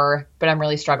before, but I'm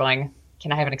really struggling.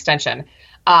 Can I have an extension?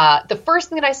 The first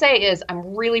thing that I say is,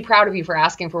 I'm really proud of you for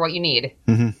asking for what you need.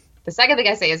 The second thing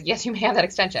I say is, yes, you may have that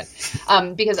extension.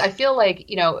 Because I feel like,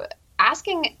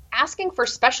 asking for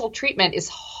special treatment is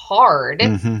hard,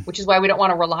 which is why we don't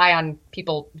want to rely on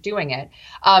people doing it.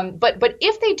 But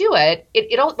if they do it,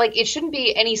 it shouldn't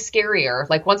be any scarier.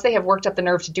 Like, once they have worked up the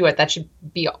nerve to do it, that should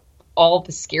be all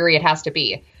the scary it has to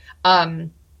be.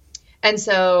 And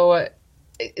so,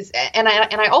 and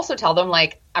I also tell them,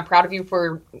 like, I'm proud of you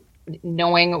for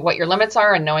knowing what your limits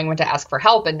are and knowing when to ask for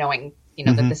help and knowing,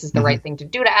 that this is the right thing to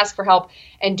do to ask for help,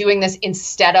 and doing this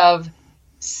instead of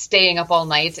staying up all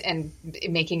night and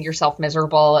making yourself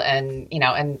miserable and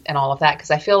all of that.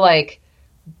 Cause I feel like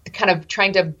kind of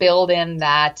trying to build in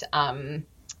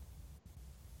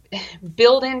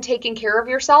taking care of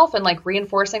yourself and like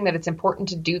reinforcing that it's important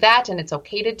to do that and it's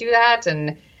okay to do that.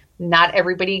 And not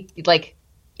everybody, like,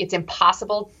 it's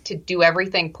impossible to do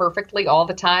everything perfectly all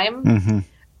the time.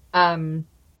 And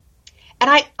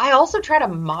I also try to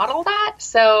model that.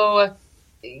 So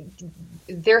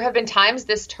there have been times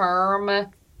this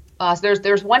term, so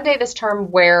there's one day this term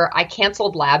where I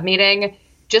canceled lab meeting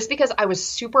just because I was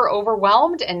super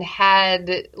overwhelmed and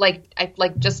had I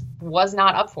just was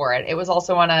not up for it. It was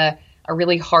also on a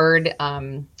really hard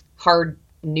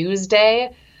news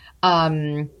day.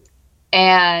 And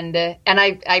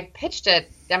I pitched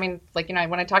it. I mean,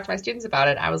 when I talked to my students about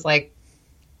it, I was like,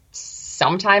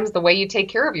 sometimes the way you take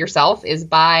care of yourself is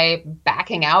by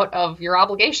backing out of your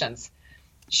obligations.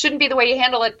 Shouldn't be the way you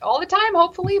handle it all the time,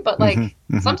 hopefully, but sometimes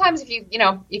sometimes you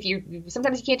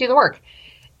can't do the work.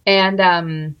 And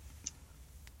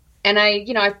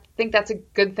I think that's a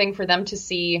good thing for them to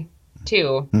see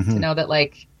too, to know that,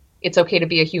 like, it's okay to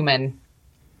be a human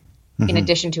in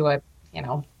addition to a,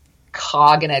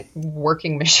 cog in a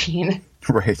working machine.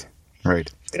 Right. We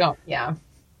don't, yeah.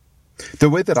 The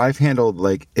way that I've handled,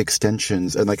 like,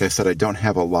 extensions, and like I said, I don't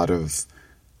have a lot of,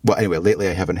 well, anyway, lately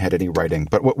I haven't had any writing,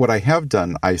 but what I have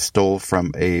done, I stole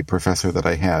from a professor that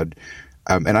I had,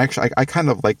 and I kind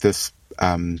of like this,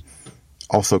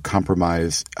 also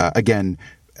compromise, again,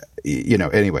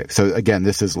 anyway, so again,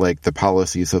 this is like the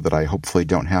policy so that I hopefully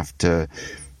don't have to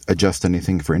adjust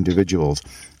anything for individuals,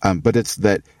 but it's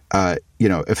that,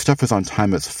 if stuff is on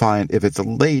time, it's fine. If it's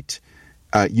late,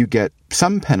 you get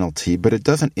some penalty, but it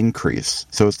doesn't increase.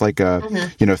 So it's like a,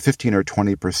 15 or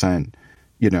 20%,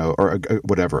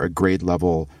 or a grade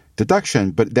level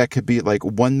deduction, but that could be like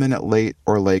 1 minute late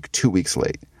or like 2 weeks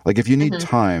late. Like, if you need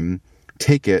time,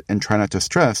 take it and try not to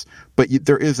stress, but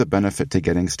there is a benefit to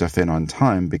getting stuff in on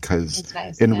time, because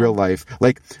real life,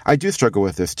 like, I do struggle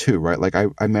with this too, right? Like,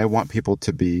 I may want people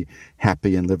to be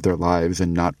happy and live their lives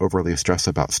and not overly stress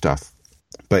about stuff,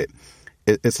 but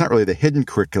it's not really the hidden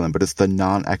curriculum, but it's the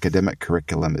non-academic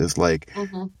curriculum is like,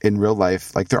 in real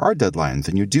life, like, there are deadlines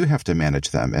and you do have to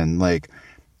manage them. And like,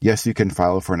 yes, you can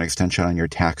file for an extension on your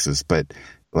taxes, but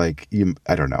like,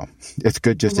 I don't know. It's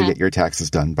good just to get your taxes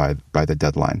done by the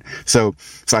deadline. So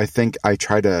I think I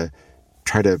try to,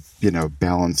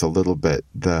 balance a little bit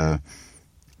the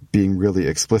being really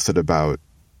explicit about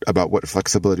what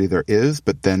flexibility there is,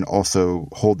 but then also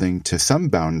holding to some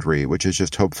boundary, which is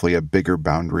just hopefully a bigger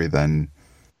boundary than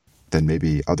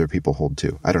maybe other people hold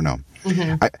to. I don't know.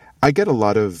 I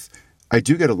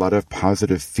do get a lot of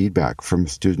positive feedback from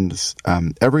students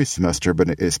every semester,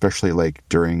 but especially like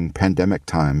during pandemic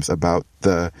times, about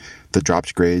the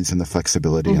dropped grades and the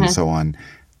flexibility and so on,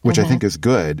 which I think is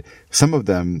good. Some of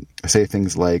them say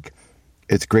things like,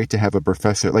 it's great to have a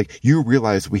professor. Like, you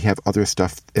realize we have other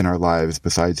stuff in our lives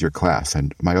besides your class,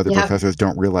 and my other professors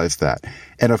don't realize that.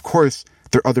 And of course,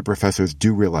 their other professors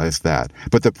do realize that.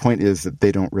 But the point is that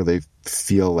they don't really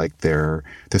feel like the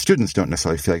students don't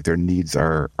necessarily feel like their needs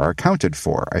are accounted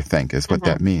for, I think, is what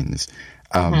that means.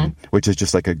 Which is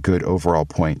just like a good overall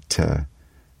point to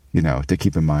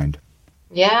keep in mind.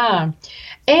 Yeah.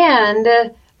 And,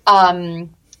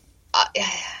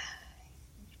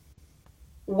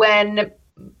 when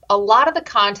a lot of the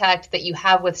contact that you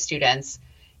have with students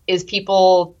is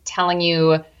people telling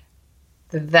you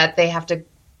that they have to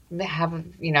have,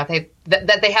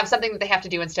 that they have something that they have to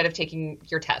do instead of taking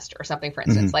your test or something, for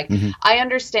instance. I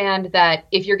understand that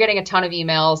if you're getting a ton of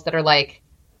emails that are like,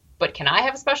 but can I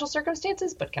have special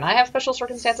circumstances? But can I have special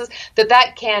circumstances?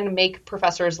 That can make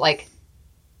professors like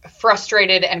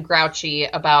frustrated and grouchy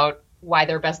about why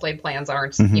their best laid plans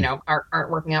aren't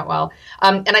working out well.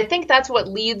 And I think that's what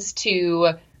leads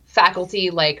to faculty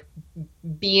like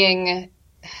being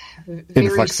very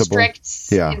inflexible.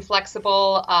 Strict,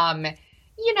 inflexible,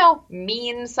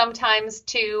 mean sometimes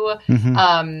too.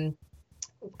 Whenever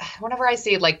I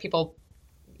see like people,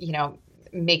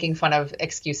 making fun of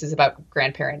excuses about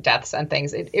grandparent deaths and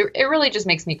things, it really just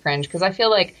makes me cringe, because I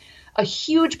feel like a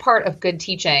huge part of good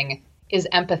teaching is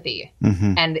empathy.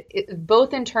 And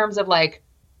both in terms of like,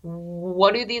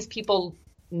 what do these people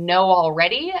know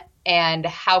already, and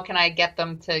how can I get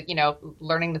them to,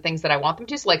 learning the things that I want them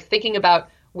to? So like thinking about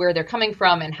where they're coming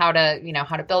from and how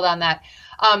to build on that.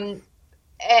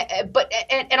 But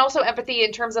also empathy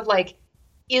in terms of like,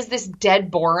 is this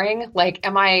dead boring? Like,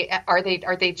 are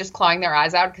they just clawing their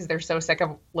eyes out because they're so sick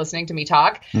of listening to me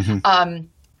talk? And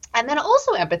then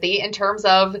also empathy in terms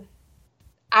of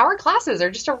our classes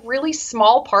are just a really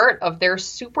small part of their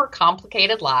super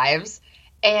complicated lives.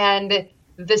 And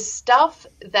the stuff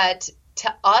that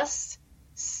to us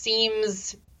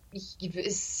seems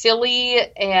silly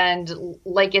and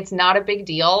like it's not a big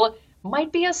deal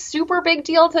might be a super big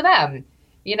deal to them.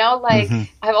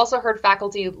 I've also heard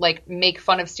faculty like make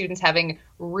fun of students having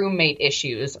roommate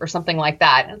issues or something like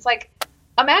that. And it's like,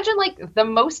 imagine like the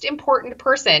most important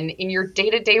person in your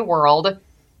day-to-day world,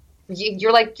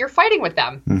 you're fighting with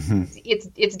them.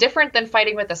 It's different than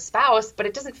fighting with a spouse, but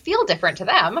it doesn't feel different to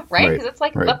them, right? Because it's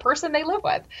like the person they live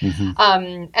with.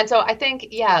 And so I think,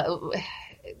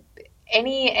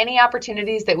 any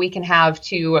opportunities that we can have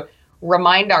to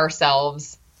remind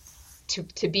ourselves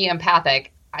to be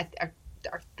empathic, I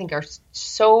think are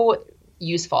so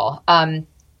useful. And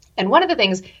one of the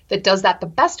things that does that the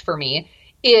best for me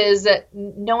is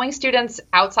knowing students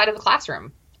outside of the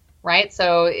classroom, right?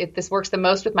 So this works the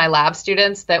most with my lab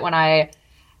students, that when I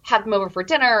have them over for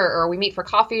dinner or we meet for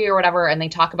coffee or whatever, and they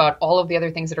talk about all of the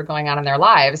other things that are going on in their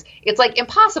lives, it's like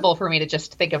impossible for me to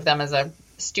just think of them as a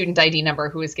student ID number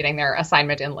who is getting their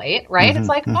assignment in late, right? It's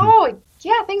like, oh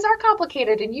yeah, things are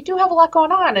complicated and you do have a lot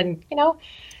going on, and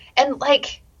and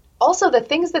like also the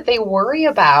things that they worry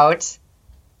about.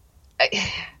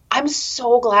 I'm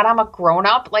so glad I'm a grown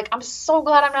up. Like, I'm so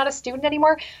glad I'm not a student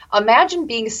anymore. Imagine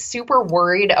being super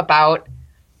worried about,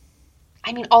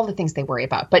 all the things they worry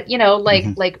about, but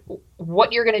like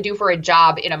what you're going to do for a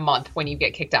job in a month when you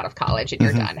get kicked out of college and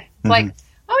you're done. It's like,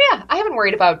 oh yeah, I haven't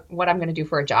worried about what I'm going to do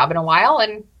for a job in a while,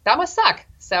 and that must suck.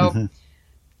 So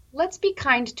let's be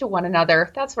kind to one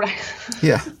another. That's what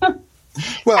well,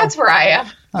 that's where I am.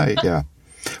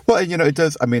 Well, it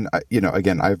does.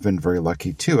 Again, I've been very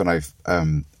lucky too. And I've,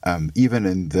 even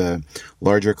in the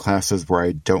larger classes where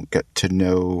I don't get to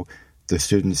know the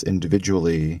students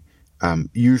individually,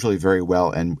 usually very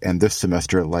well, and this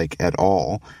semester, like at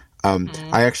all,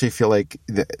 I actually feel like,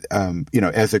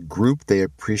 as a group, they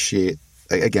appreciate,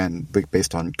 again,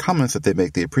 based on comments that they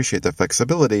make, they appreciate the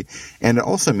flexibility. And it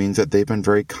also means that they've been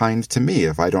very kind to me.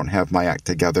 If I don't have my act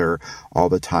together all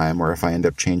the time, or if I end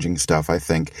up changing stuff, I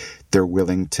think they're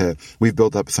willing to, we've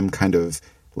built up some kind of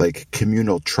like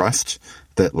communal trust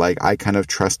that like, I kind of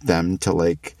trust them to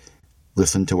like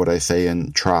listen to what I say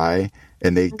and try.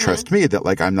 And they trust me that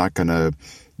like, I'm not going to,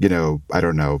 I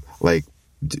don't know, like,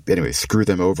 anyway, screw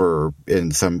them over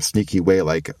in some sneaky way,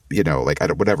 like,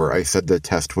 whatever. I said the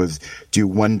test was due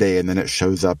one day and then it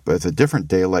shows up as a different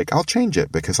day. Like, I'll change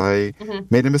it because I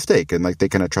made a mistake, and like, they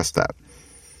kind of trust that.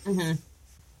 Hopefully.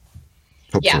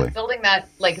 Yeah. Building that,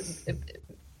 like,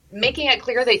 making it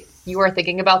clear that you are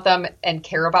thinking about them and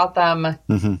care about them,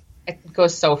 it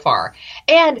goes so far.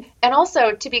 And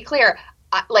also, to be clear,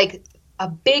 like, a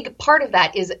big part of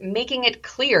that is making it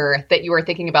clear that you are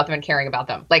thinking about them and caring about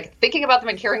them. Like, thinking about them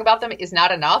and caring about them is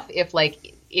not enough if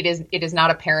like it is not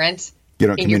apparent you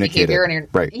don't in communicate your behavior.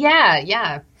 Right.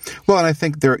 Yeah. Well, and I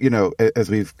think there,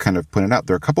 as we've kind of pointed out,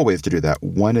 there are a couple ways to do that.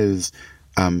 One is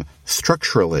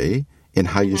structurally in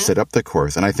how you set up the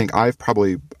course. And I think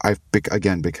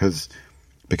again, because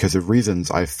of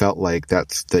reasons, I felt like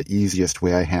that's the easiest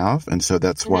way I have. And so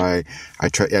that's why I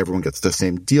try, everyone gets the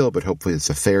same deal, but hopefully it's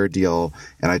a fair deal.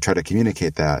 And I try to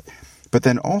communicate that. But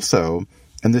then also,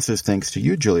 and this is thanks to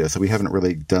you, Julia, so we haven't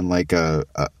really done like a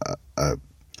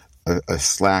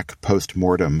Slack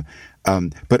post-mortem.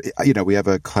 But, we have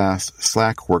a class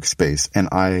Slack workspace, and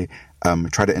I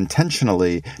try to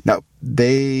intentionally, now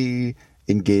they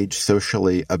engage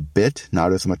socially a bit,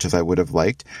 not as much as I would have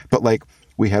liked, but like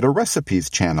we had a recipes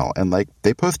channel, and like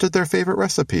they posted their favorite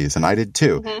recipes, and I did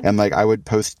too. And like I would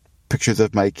post pictures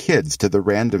of my kids to the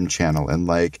random channel, and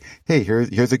like, hey,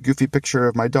 here's a goofy picture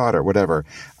of my daughter, whatever.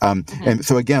 And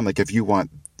so again, like if you want,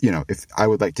 if I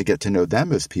would like to get to know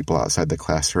them as people outside the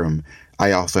classroom,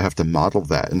 I also have to model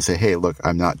that and say, hey, look,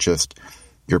 I'm not just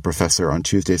your professor on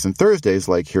Tuesdays and Thursdays.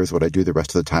 Like, here's what I do the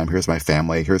rest of the time. Here's my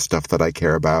family. Here's stuff that I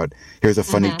care about. Here's a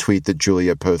funny tweet that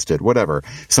Julia posted, whatever.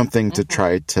 Something to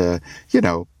try to,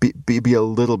 be a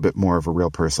little bit more of a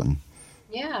real person.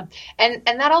 Yeah. And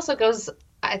that also goes,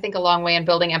 I think, a long way in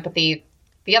building empathy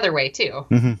the other way too.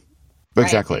 Right?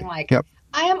 Exactly. Being like,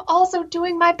 I am also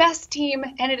doing my best, team,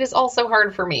 and it is also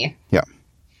hard for me. Yeah.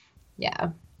 Yeah.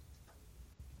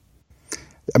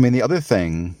 I mean, the other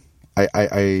thing,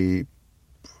 I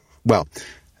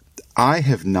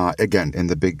have not, again, in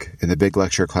the big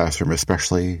lecture classroom,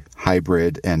 especially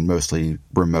hybrid and mostly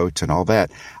remote and all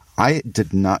that, I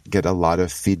did not get a lot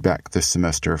of feedback this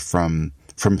semester from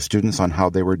students on how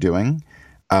they were doing.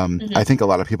 I think a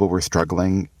lot of people were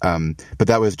struggling, but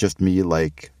that was just me,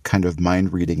 like, kind of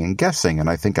mind reading and guessing, and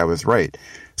I think I was right.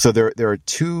 So there are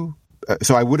two.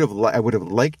 So I would have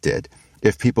liked it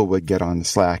if people would get on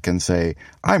Slack and say,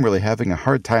 "I'm really having a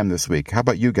hard time this week. How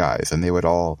about you guys?" And they would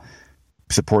all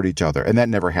support each other, and that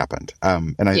never happened.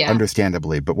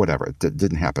 Understandably, but whatever, it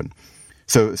didn't happen.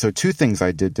 So two things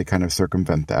I did to kind of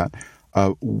circumvent that.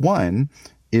 One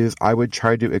is I would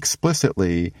try to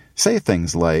explicitly say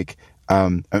things like,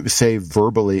 say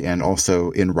verbally and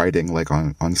also in writing, like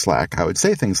on Slack, I would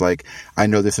say things like, I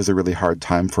know this is a really hard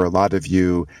time for a lot of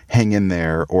you, hang in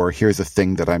there, or here's a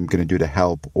thing that I'm going to do to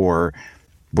help, or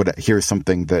here's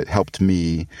something that helped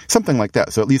me, something like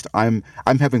that. So at least I'm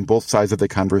having both sides of the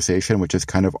conversation, which is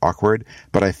kind of awkward,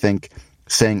 but I think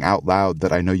saying out loud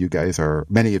that I know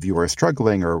many of you are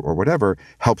struggling or whatever,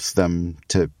 helps them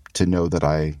to know that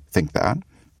I think that.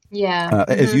 Yeah.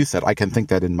 As you said, I can think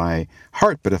that in my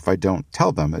heart, but if I don't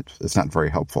tell them, it's not very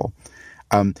helpful.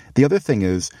 The other thing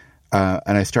is,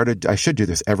 and I should do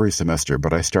this every semester,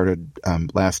 but I started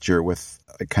last year with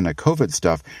kind of COVID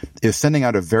stuff, is sending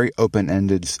out a very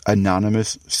open-ended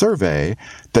anonymous survey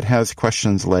that has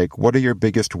questions like, what are your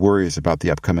biggest worries about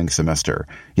the upcoming semester?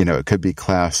 It could be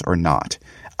class or not.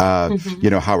 How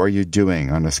are you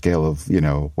doing on a scale of,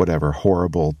 whatever,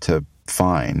 horrible to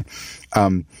fine?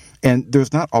 And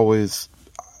there's not always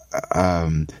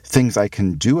things I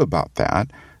can do about that.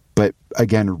 But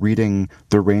again, reading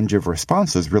the range of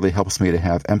responses really helps me to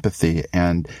have empathy.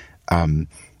 And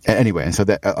anyway, and so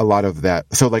that a lot of that.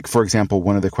 So like, for example,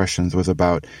 one of the questions was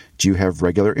about, do you have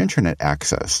regular internet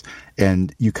access?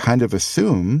 And you kind of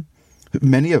assume,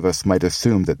 many of us might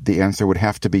assume that the answer would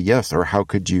have to be yes, or how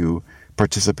could you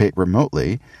participate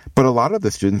remotely? But a lot of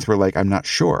the students were like, I'm not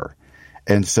sure.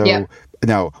 And so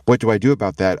now, what do I do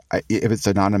about that? If it's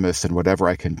anonymous and whatever,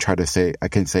 I can say,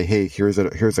 hey, here's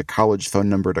a college phone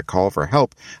number to call for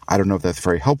help. I don't know if that's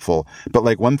very helpful. But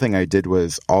like one thing I did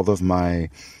was all of my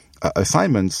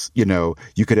assignments,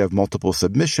 you could have multiple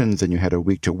submissions and you had a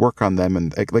week to work on them.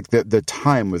 And like the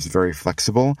time was very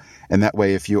flexible. And that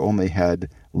way, if you only had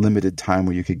limited time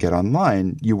where you could get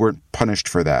online, you weren't punished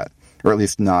for that, or at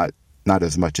least not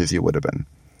as much as you would have been.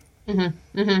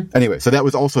 Anyway, so that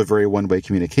was also very one-way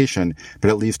communication, but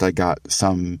at least I got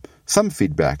some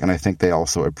feedback, and I think they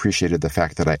also appreciated the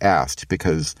fact that I asked,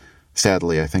 because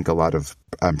sadly, I think a lot of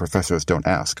professors don't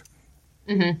ask.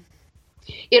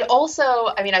 It also,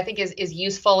 I think is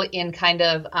useful in kind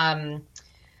of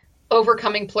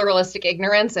overcoming pluralistic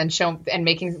ignorance and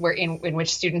making in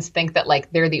which students think that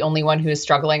like they're the only one who is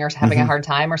struggling or having a hard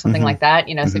time or something like that.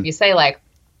 So if you say like,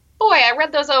 boy, I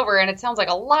read those over and it sounds like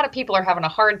a lot of people are having a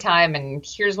hard time and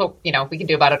here's what, we can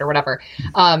do about it or whatever.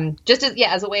 Just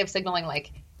as a way of signaling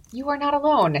like, you are not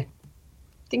alone.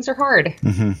 Things are hard.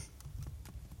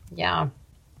 Yeah.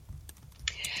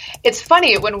 It's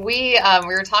funny when we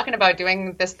were talking about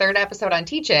doing this third episode on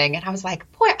teaching, and I was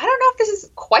like, boy, I don't know if this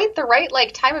is quite the right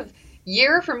like time of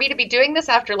year for me to be doing this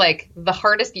after like the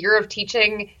hardest year of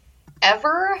teaching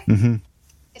ever.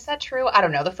 Is that true? I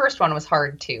don't know. The first one was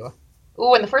hard too.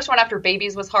 Ooh, and the first one after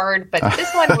babies was hard, but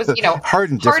this one was,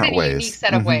 hard in different ways. A unique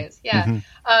set of ways. Yeah.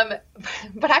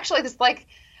 But actually, this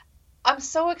I'm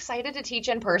so excited to teach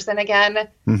in person again.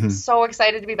 So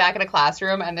excited to be back in a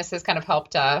classroom, and this has kind of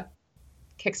helped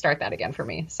kickstart that again for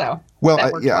me. So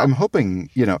I'm hoping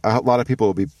a lot of people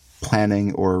will be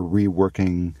planning or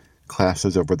reworking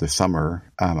classes over the summer.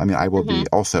 I will be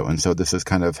also, and so this is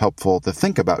kind of helpful to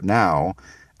think about now.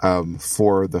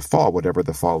 for the fall, whatever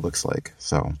the fall looks like.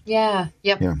 So yeah.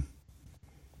 Yep. yeah.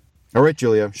 All right,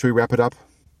 Julia, should we wrap it up?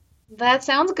 That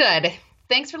sounds good.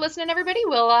 Thanks for listening, everybody.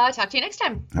 We'll talk to you next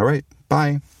time. All right.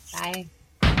 Bye. Bye.